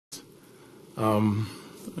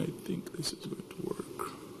I think this is going to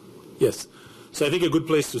work. Yes. So I think a good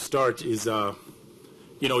place to start is,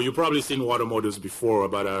 you've probably seen water models before,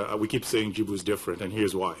 but we keep saying Jibu is different, and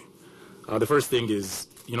here's why. The first thing is,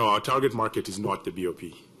 our target market is not the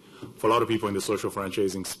BOP. For a lot of people in the social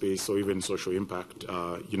franchising space or even social impact,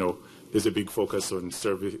 there's a big focus on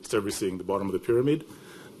servicing the bottom of the pyramid.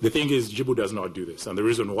 The thing is, Jibu does not do this. And the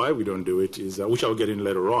reason why we don't do it is, which I'll get in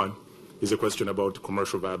later on, is a question about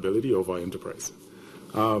commercial viability of our enterprise.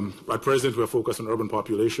 At present, we're focused on urban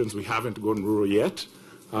populations. We haven't gone rural yet.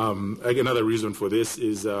 Another reason for this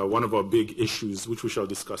is one of our big issues, which we shall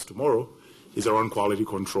discuss tomorrow, is around quality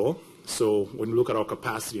control. So when we look at our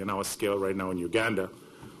capacity and our scale right now in Uganda,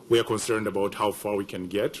 we are concerned about how far we can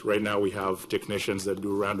get. Right now, we have technicians that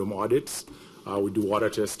do random audits. We do water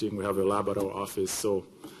testing. We have a lab at our office. So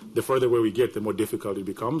the further away we get, the more difficult it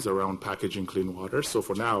becomes around packaging clean water. So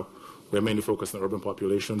for now, we're mainly focused on urban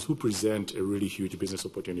populations who present a really huge business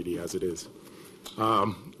opportunity as it is.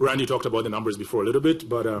 Randy talked about the numbers before a little bit,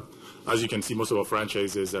 but as you can see, most of our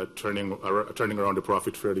franchises are turning around the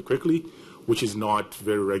profit fairly quickly, which is not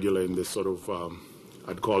very regular in this sort of,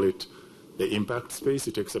 I'd call it, the impact space.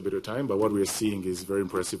 It takes a bit of time, but what we're seeing is very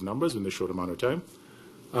impressive numbers in a short amount of time.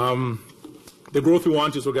 The growth we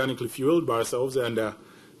want is organically fueled by ourselves, and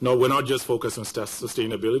no, we're not just focused on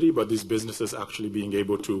sustainability, but these businesses actually being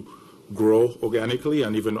able to grow organically,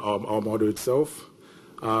 and even our model itself.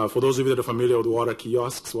 For those of you that are familiar with water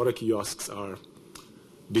kiosks are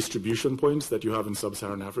distribution points that you have in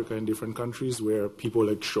sub-Saharan Africa in different countries where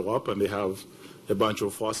people show up and they have a bunch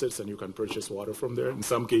of faucets and you can purchase water from there. In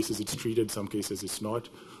some cases it's treated, some cases it's not.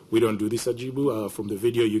 We don't do this at Jibu. From the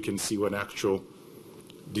video you can see an actual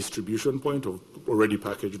distribution point of already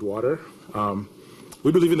packaged water.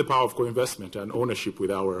 We believe in the power of co-investment and ownership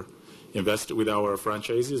with our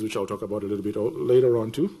franchises, which I'll talk about a little bit later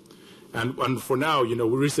on too. And for now, we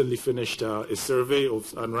recently finished a survey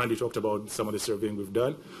and Randy talked about some of the surveying we've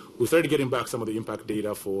done. We started getting back some of the impact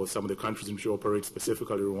data for some of the countries in which we operate,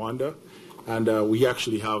 specifically Rwanda. And we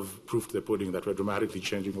actually have proof to the pudding that we're dramatically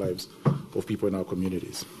changing lives of people in our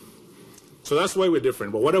communities. So that's why we're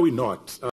different. But what are we not?